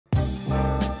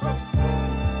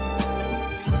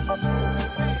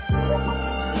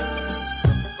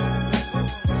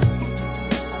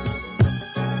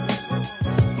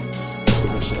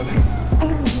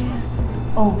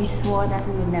Oh, we swore that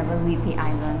we would never leave the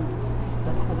island,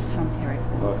 the code frontier.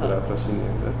 Oh, so that's what she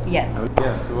named it? Yes.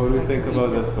 Yeah, so what do you think about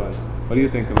this one? What do you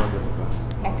think about this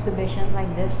one? Exhibitions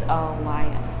like this are why,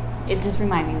 it just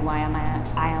reminds me why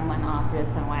I am an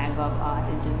artist and why I love art.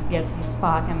 It just gets the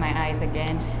spark in my eyes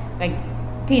again. Like,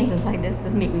 paintings like this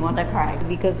just make me want to cry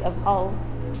because of how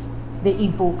they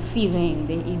evoke feeling,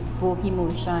 they evoke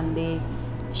emotion, they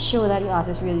show that the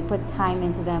artist really put time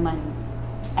into them and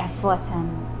effort,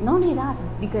 and not only that,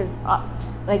 because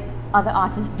like other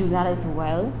artists do that as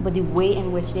well, but the way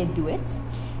in which they do it,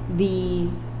 the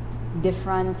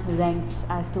different lengths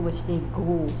as to which they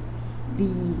go,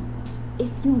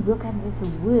 if you look at this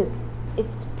work,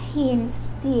 it's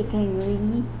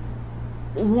painstakingly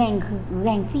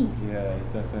lengthy. Yeah, it's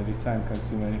definitely time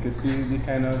consuming. You can see the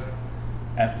kind of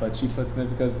effort she puts in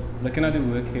it, because looking at the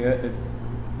work here,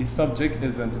 the subject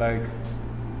isn't like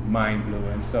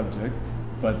mind-blowing subject,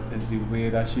 but it's the way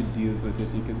that she deals with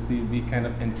it. You can see the kind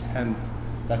of intent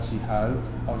that she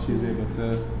has, how she's able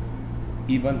to,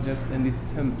 even just in the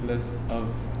simplest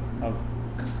of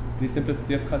the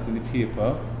simplicity of cutting the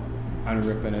paper and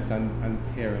ripping it and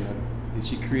tearing it.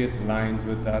 She creates lines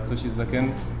with that. So she's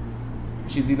dealing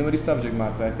with the subject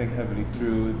matter, I think, heavily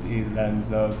through the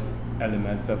lens of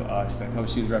elements of art, like how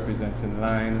she's representing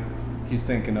line. She's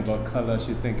thinking about color,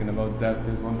 she's thinking about depth.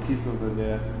 There's one piece over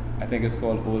there, I think it's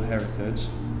called Old Heritage,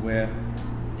 where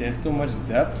there's so much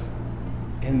depth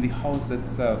in the house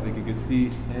itself. Like you can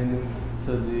see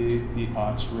into the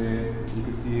archway, you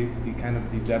can see the kind of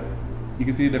the depth, you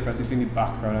can see the difference between the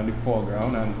background and the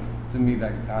foreground, and to me,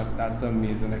 like that's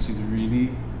amazing. Like she's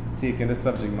really taking the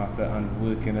subject matter and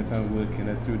working it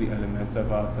through the elements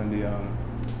of art and the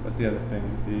what's the other thing?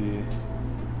 The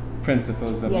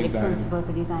principles of design. Yeah, the principles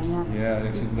of design, yeah. Yeah,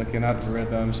 like she's looking at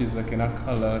rhythm, she's looking at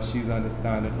color, she's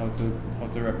understanding how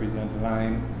to represent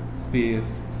line,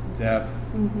 space, depth,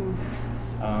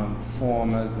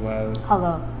 form as well.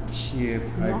 Color. Shape,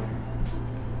 like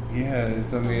yeah,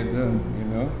 it's amazing, you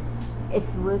know?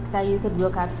 It's work that you could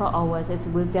look at for hours. It's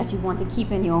work that you want to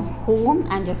keep in your home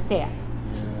and just stare at.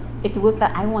 It's work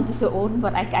that I wanted to own,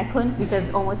 but I couldn't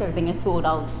because almost everything is sold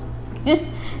out.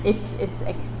 It's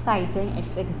exciting,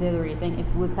 it's exhilarating.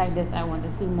 It's work like this I want to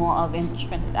see more of in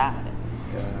Trinidad.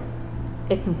 Yeah.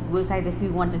 It's work like this we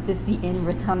wanted to see in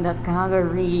Rotunda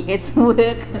Gallery. It's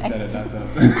work like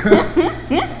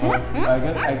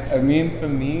I mean, for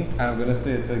me, and I'm gonna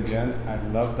say it again, I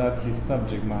love that the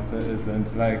subject matter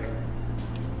isn't like,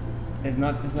 it's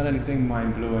not anything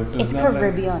mind blowing. So it's not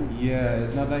Caribbean. Like, yeah,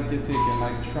 it's not like you're taking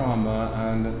like trauma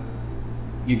and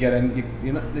you get in.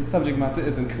 You know, the subject matter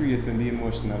isn't creating the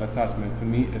emotional attachment. For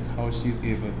me, it's how she's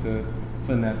able to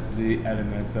finesse the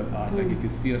elements of art. Like you can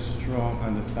see a strong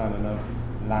understanding of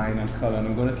line and color. And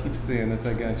I'm gonna keep saying it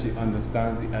again. She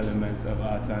understands the elements of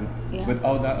art, and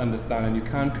without that understanding, you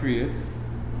can't create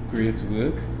great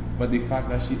work. But the fact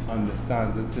that she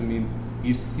understands it, to me,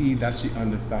 you see that she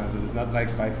understands it. It's not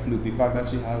like by fluke. The fact that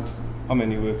she has, how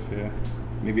many works here?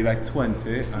 Maybe like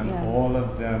 20, and all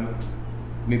of them,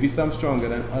 maybe some stronger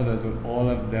than others, but all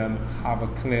of them have a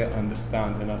clear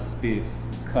understanding of space,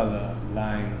 color,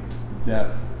 line,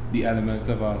 depth, the elements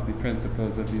of art, the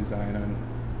principles of design, and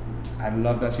I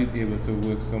love that she's able to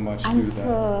work so much through that.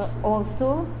 And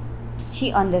also,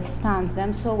 she understands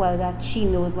them so well that she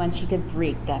knows when she could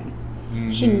break them.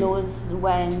 She knows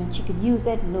when she could use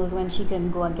it, knows when she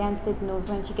can go against it, knows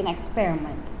when she can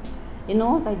experiment. You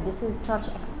know, like this is such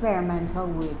experimental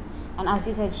work. And as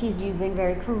you said, she's using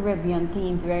very Caribbean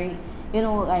themes, very, you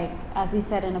know, like as we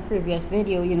said in a previous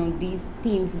video, you know, these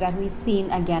themes that we've seen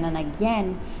again and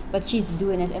again, but she's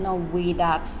doing it in a way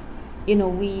that, you know,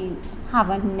 we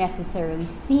haven't necessarily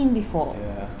seen before.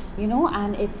 Yeah. You know,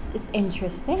 and it's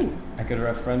interesting. I could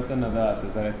reference another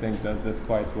artist that I think does this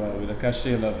quite well. We look at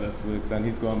Lovelace works, and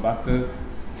he's going back to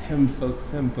simple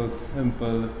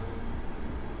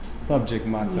subject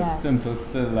matter, simple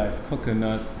still life,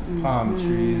 coconuts, palm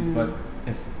trees, but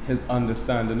it's his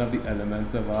understanding of the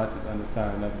elements of art, his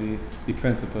understanding of the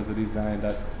principles of design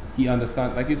that he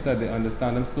understands. Like you said, they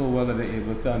understand them so well that they're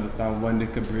able to understand when they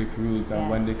could break rules and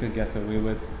when they could get away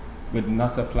with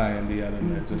not applying the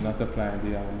elements, with not applying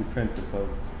the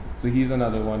principles. So he's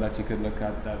another one that you could look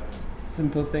at, that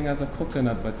simple thing as a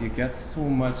coconut, but you get so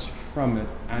much from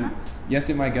it. And yes,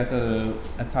 you might get a little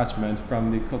attachment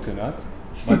from the coconut,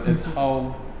 but it's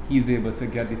how he's able to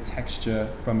get the texture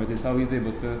from it. It's how he's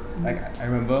able to, like, I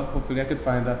remember, hopefully I could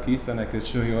find that piece and I could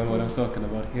show you all what I'm talking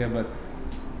about here, but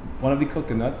one of the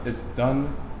coconuts, it's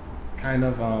done kind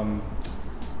of, I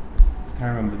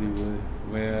can't remember the word,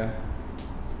 where,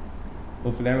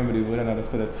 hopefully I remember the word and I'll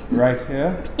just put it right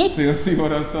here so you'll see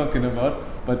what I'm talking about.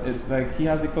 But but it's like he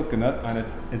has the coconut and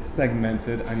it's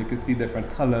segmented and you can see different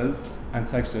colors and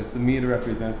textures. To me, it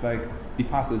represents like the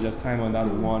passage of time on that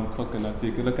one coconut. So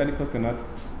you could look at the coconut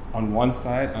on one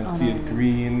side and see it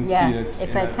green, see it...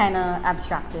 It's like kind of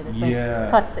abstracted. It's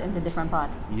like cuts into different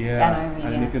parts. And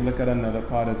then you could look at another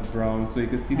part that's brown. So you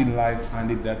can see the life and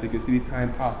the death. You can see the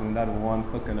time passing in that one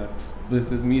coconut.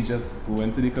 Versus me just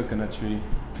going to the coconut tree,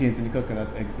 painting the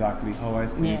coconut exactly how I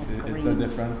see it. It's a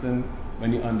difference in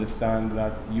when you understand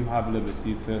that you have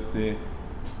liberty to say,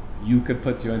 you could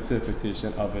put your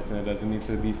interpretation of it and it doesn't need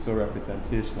to be so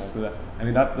representational. So that, I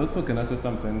mean, those coconuts are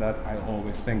something that I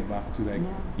always think back to. Like,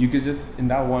 you could just, in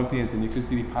that one painting, you could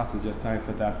see the passage of time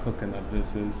for that coconut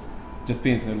versus just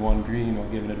painting it one green or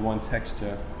giving it one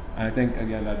texture. And I think,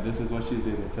 again, that this is what she's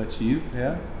able to achieve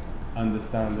here,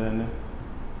 understanding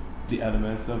the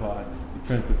elements of art, the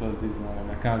principles of design.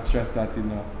 I can't stress that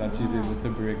enough, that she's able to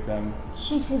break them.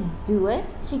 She could do it.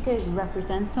 She could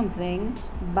represent something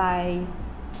by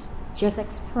just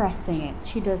expressing it.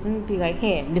 She doesn't be like,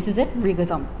 hey, this is it,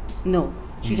 realism. No,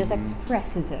 she just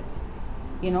expresses it.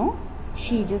 You know?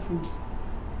 She doesn't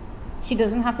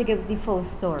have to give the full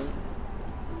story,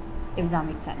 if that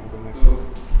makes sense.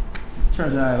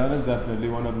 Treasure Island is definitely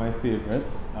one of my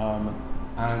favorites.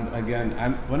 And again,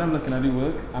 when I'm looking at the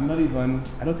work, I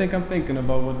don't think I'm thinking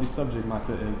about what the subject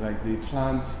matter is. Like the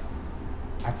plants,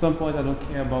 at some point I don't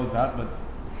care about that, but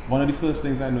one of the first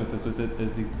things I notice with it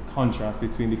is the contrast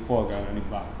between the foreground and the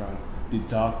background. The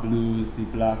dark blues, the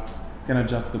blacks, kind of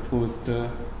juxtaposed to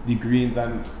the greens,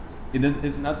 and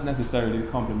it's not necessarily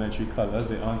complementary colors.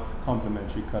 They aren't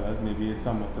complementary colors. Maybe it's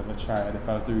somewhat of a triad. If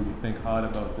I was to really think hard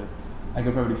about it, I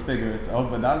could probably figure it out.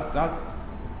 But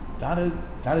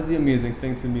that is the amazing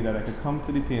thing to me, that I could come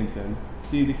to the painting,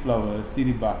 see the flowers, see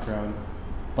the background,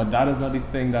 but that is not the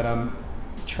thing that I'm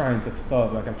trying to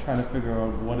solve. Like, I'm trying to figure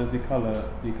out what is the color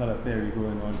theory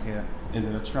going on here. Is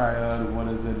it a triad? What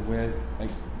is it? Where? Like,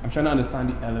 I'm trying to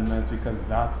understand the elements, because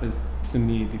that is, to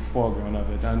me, the foreground of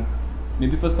it. And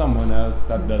maybe for someone else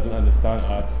that doesn't understand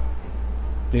art,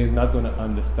 they're not going to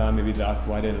understand. Maybe that's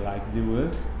why they like the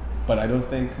work. But I don't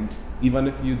think, even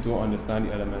if you don't understand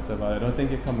the elements of art, I don't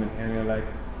think you come in here and you're like,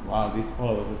 wow, these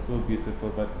flowers are so beautiful.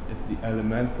 But it's the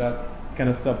elements that kind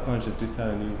of subconsciously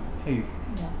telling you, hey,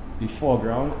 the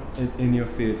foreground is in your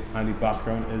face and the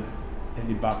background is in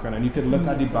the background. And you can look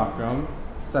at the background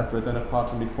separate and apart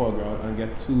from the foreground and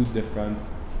get two different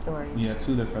stories. Yeah,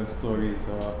 two different stories.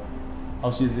 Or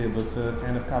how she's able to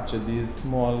kind of capture these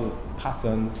small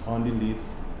patterns on the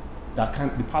leaves. The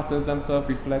patterns themselves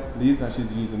reflects leaves, and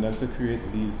she's using them to create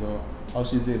leaves. Or how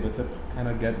she's able to kind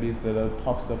of get these little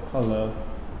pops of color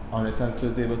on it, and so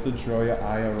it's able to draw your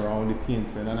eye around the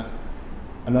painting. And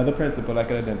another principle I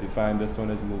can identify in this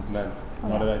one is movement.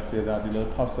 Now that I say that, the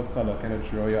little puffs of color kind of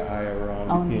draw your eye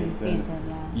around the painting.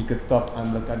 You could stop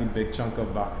and look at the big chunk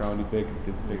of background, the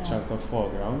big chunk of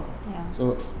foreground.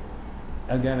 So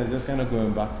again, it's just kind of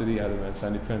going back to the elements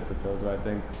and the principles where I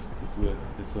think this work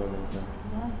is so amazing.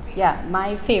 Yeah,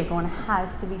 my favorite one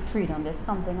has to be Freedom. There's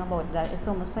something about that. It's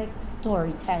almost like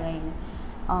storytelling.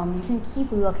 You can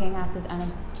keep looking at it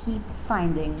and keep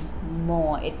finding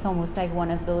more. It's almost like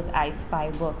one of those I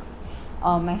Spy books.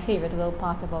 My favorite little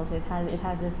part about it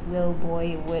has this little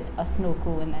boy with a snow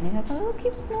cone, and it has a little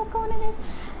cute snow cone in it.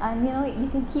 And you know, you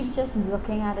can keep just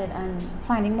looking at it and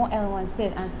finding more elements to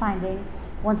it, and finding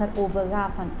ones that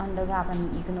overlap and underlap,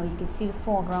 and you can see the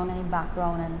foreground and the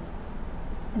background, and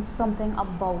it's something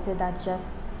about it that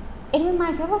just, it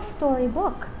reminds you of a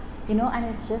storybook. You know, and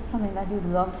it's just something that you'd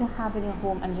love to have in your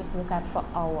home and just look at for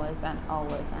hours and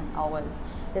hours and hours.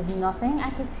 There's nothing I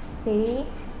could say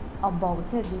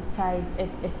about it besides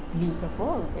it's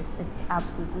beautiful. It's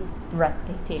absolutely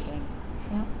breathtaking.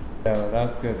 Yeah,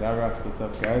 that's good. That wraps it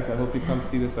up, guys. I hope you come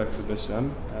see this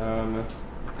exhibition.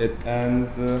 It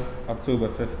ends October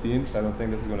 15th, so I don't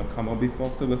think this is going to come out before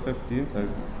October 15th. I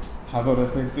have other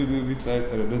things to do besides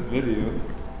edit this video.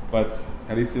 But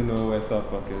at least you know where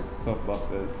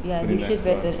Softbox is. Yeah, you should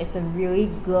visit. It's a really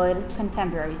good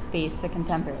contemporary space for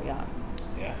contemporary art.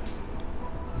 Yeah.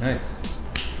 Nice.